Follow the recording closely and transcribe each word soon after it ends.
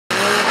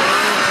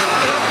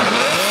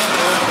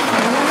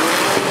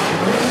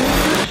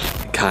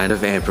kind of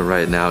amping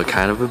right now,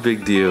 kind of a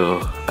big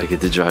deal. I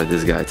get to drive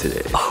this guy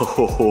today.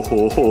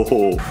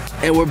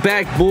 And we're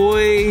back,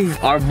 boy.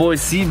 Our boy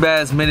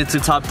Seabass made it to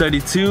top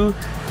 32.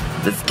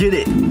 Let's get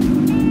it. We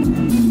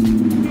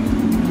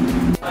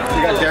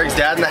got Derek's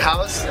dad in the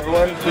house.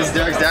 Everyone, this is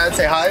Derek's dad.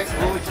 Say hi.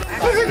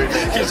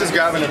 He's just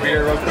grabbing a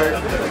beer real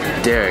quick.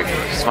 Derek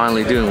is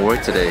finally doing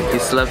work today. He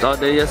slept all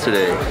day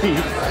yesterday.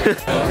 It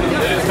is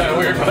kind of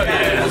weird, but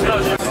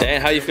yeah.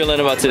 Dan, how you feeling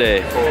about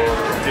today?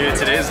 Dude,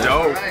 today's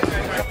dope.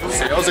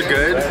 Sales are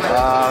good.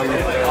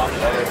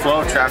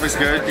 Flow of traffic's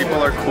good.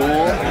 People are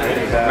cool.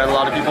 Met a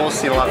lot of people,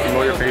 seen a lot of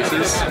familiar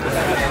faces.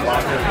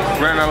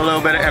 Running on a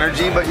little bit of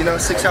energy, but you know,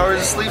 6 hours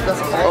of sleep, that's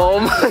okay.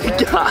 Oh my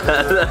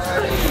god.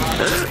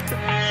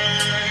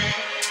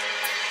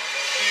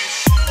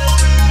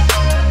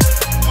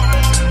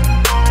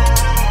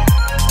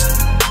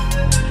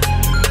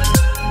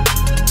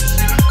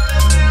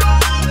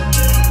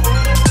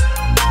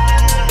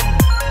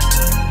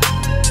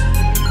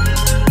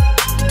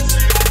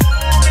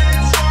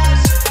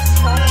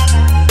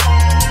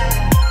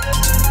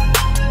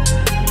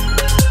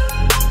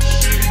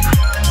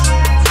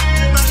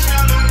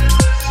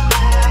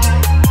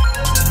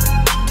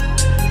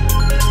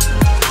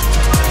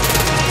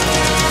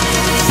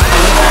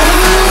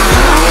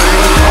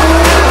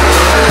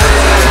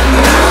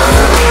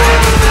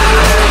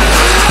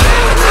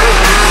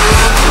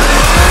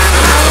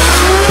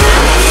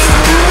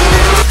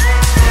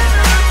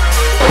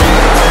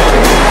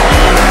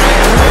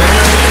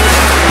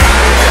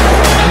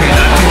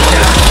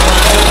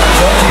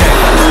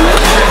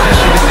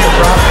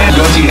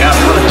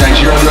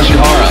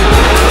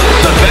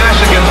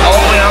 Sebastian gets all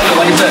the way out there,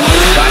 like I said.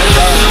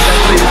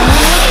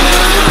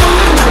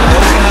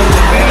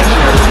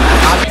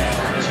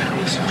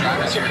 Some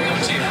drivers here going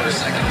to for a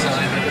second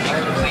time. He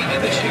completed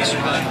the chase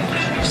run.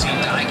 You've seen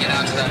Dye get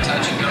out to that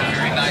touch and go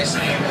very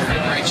nicely.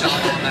 Great job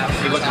on that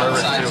first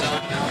outside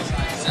zone.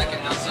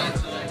 Second outside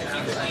zone.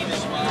 Clean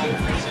as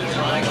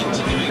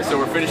well. So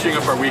we're finishing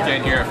up our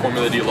weekend here at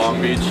Formula D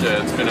Long Beach.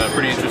 It's been a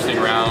pretty interesting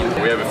round.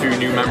 We have a few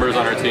new members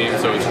on our team,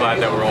 so it's glad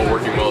that we're all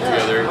working well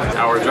together.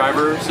 Our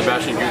driver,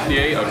 Sebastian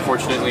Gauthier,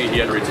 unfortunately he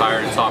had to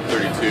retire in top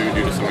 32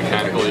 due to some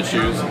mechanical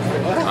issues.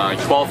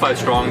 He qualified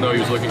strong though, he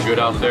was looking good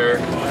out there.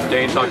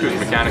 Dane talked to his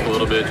mechanic a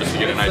little bit just to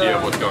get an idea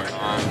of what's going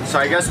on. So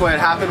I guess what had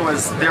happened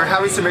was they were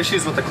having some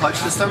issues with the clutch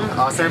system.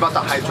 Sorry about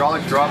the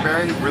hydraulic draw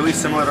bearing, really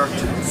similar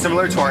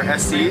to our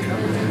SC.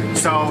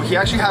 So he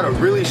actually had a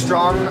really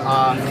strong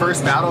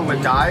first battle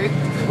with Dye,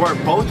 where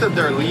both of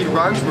their lead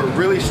runs were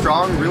really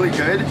strong, really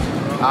good.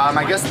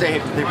 I guess they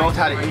both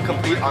had it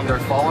incomplete on their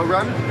follow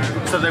run,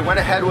 so they went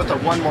ahead with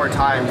it one more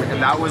time,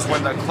 and that was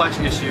when the clutch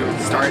issue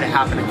started to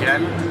happen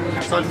again.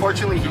 So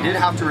unfortunately he did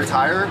have to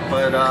retire,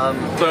 but...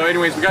 So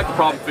anyways, we got the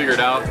problem figured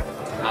out.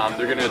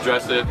 They're going to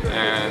address it,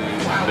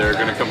 and they're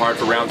going to come hard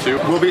for round 2.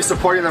 We'll be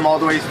supporting them all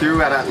the way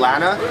through at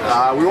Atlanta.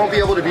 We won't be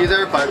able to be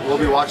there, but we'll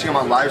be watching them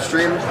on live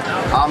stream.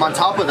 On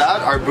top of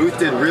that, our booth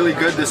did really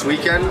good this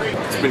weekend.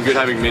 It's been good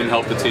having Min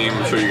help the team.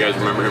 I'm sure you guys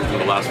remember him from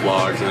the last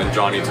vlogs, and then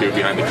Johnny too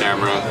behind the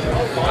camera.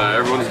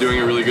 Everyone's doing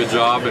a really good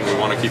job, and we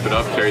want to keep it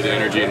up, carry the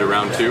energy into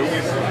round 2.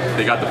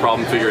 They got the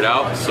problem figured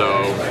out, so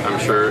I'm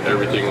sure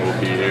everything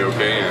will be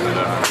a-okay,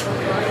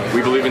 and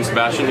we believe in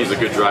Sebastian. He's a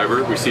good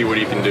driver. We see what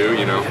he can do,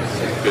 you know,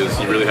 because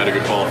he really had a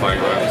good qualifying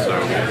run, so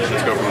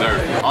let's go from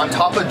there. On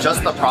top of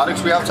just the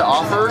products we have to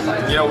offer,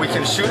 you know, we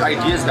can shoot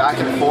ideas back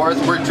and forth.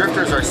 We're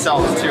drifters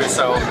ourselves too,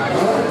 so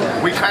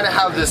we kind of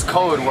have this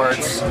code where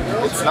it's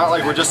not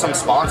like we're just some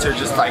sponsor,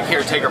 just like,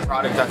 here, take our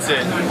product, that's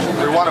it.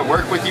 We want to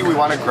work with you, we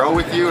want to grow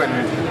with you, and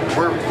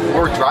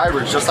we're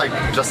drivers just like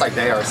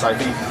they are. So I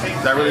think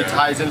that really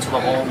ties into the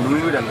whole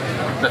mood and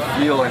the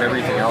feel and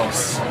everything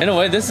else. In a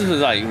way, this is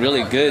like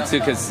really good too,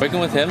 because working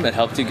with him, it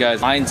helped you guys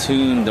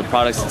fine-tune the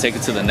products to take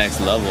it to the next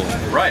level.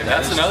 Right,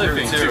 that's another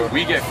thing too.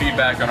 We get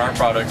feedback on our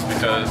products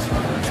because,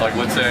 like,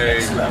 let's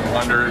say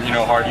under, you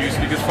know, hard use,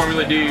 because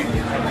Formula D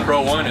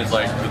Pro 1 is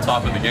like the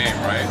top of the game,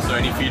 right? So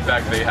any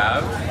feedback they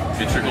have,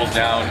 it trickles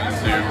down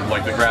into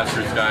like the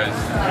grassroots guys.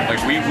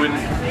 Like, we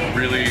wouldn't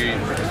really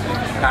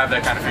have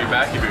that kind of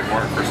feedback if it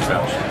weren't for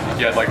Sebastian.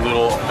 He had like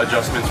little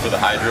adjustments for the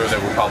hydro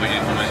that we'll probably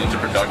implement into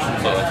production,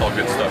 so that's all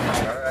good stuff.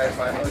 Alright,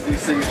 fine, let's do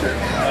signature.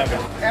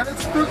 And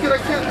it's spooky, I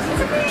can't.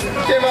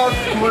 It came out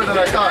cooler than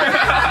I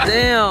thought.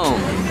 Damn!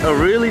 A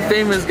really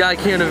famous guy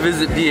came to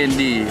visit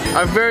D&D.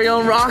 Our very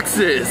own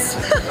Roxas.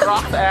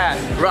 Rock's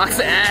ass. Rock's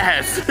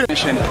ass.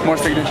 More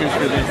signatures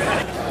for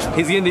this.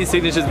 He's getting these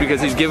signatures because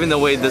he's giving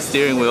away the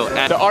steering wheel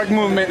at The Art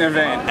Movement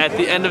event. at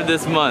the end of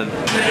this month.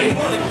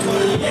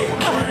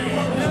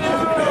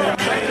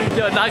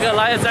 Yo, not gonna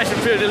lie, it's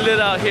actually pretty lit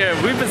out here.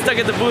 We've been stuck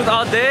at the booth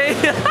all day.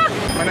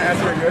 Wanna ask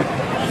you good?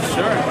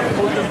 Sure.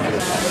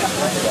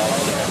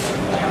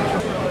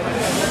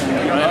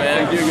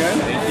 Thank you again.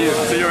 Thank you.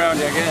 See you around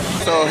here again.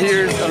 So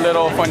here's a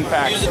little fun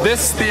fact. This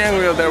steering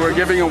wheel that we're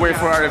giving away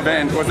for our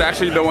event was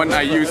actually the one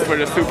I used for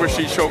the Super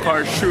Sheet Show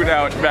Car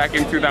Shootout back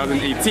in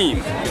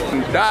 2018.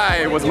 And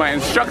Dai was my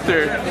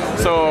instructor,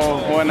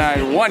 so when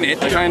I won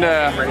it, we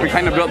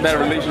kind of built that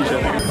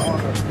relationship.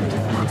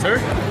 Sir?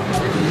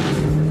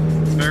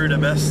 It's very the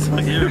best.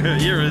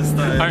 Here is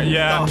the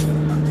yeah. stuff.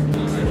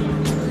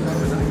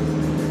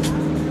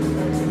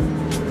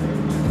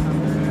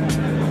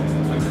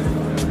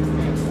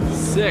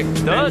 Sick.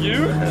 Done.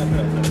 You?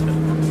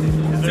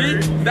 See?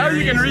 Now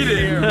you can read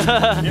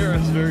it. Here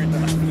is very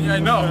tough. Yeah, I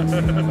know.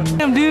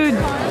 Damn, dude.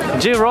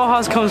 Jay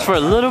Rojas comes for a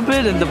little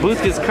bit and the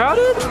booth gets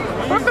crowded?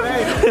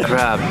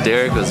 Crap,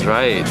 Derek was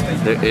right.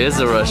 There is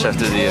a rush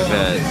after the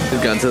event.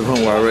 We've gotten to the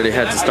point where I already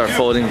had to start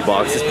folding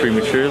boxes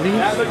prematurely.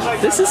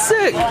 This is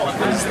sick.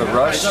 There's the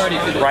rush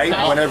right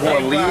when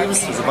everyone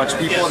leaves. There's a bunch of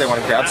people. They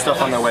want to grab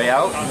stuff on their way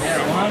out.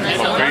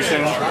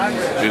 Location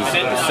is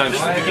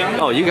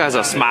essential. Oh, you guys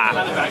are smart.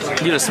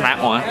 You're the smart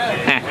one.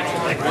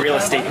 Real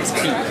estate is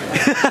key.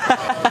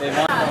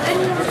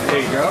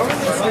 There you go.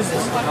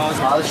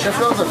 The shift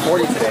rolls are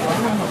 40 today.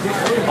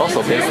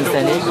 Also based in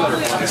San Diego.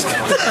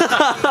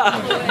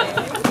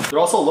 They're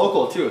also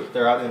local too.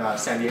 They're out in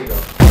San Diego.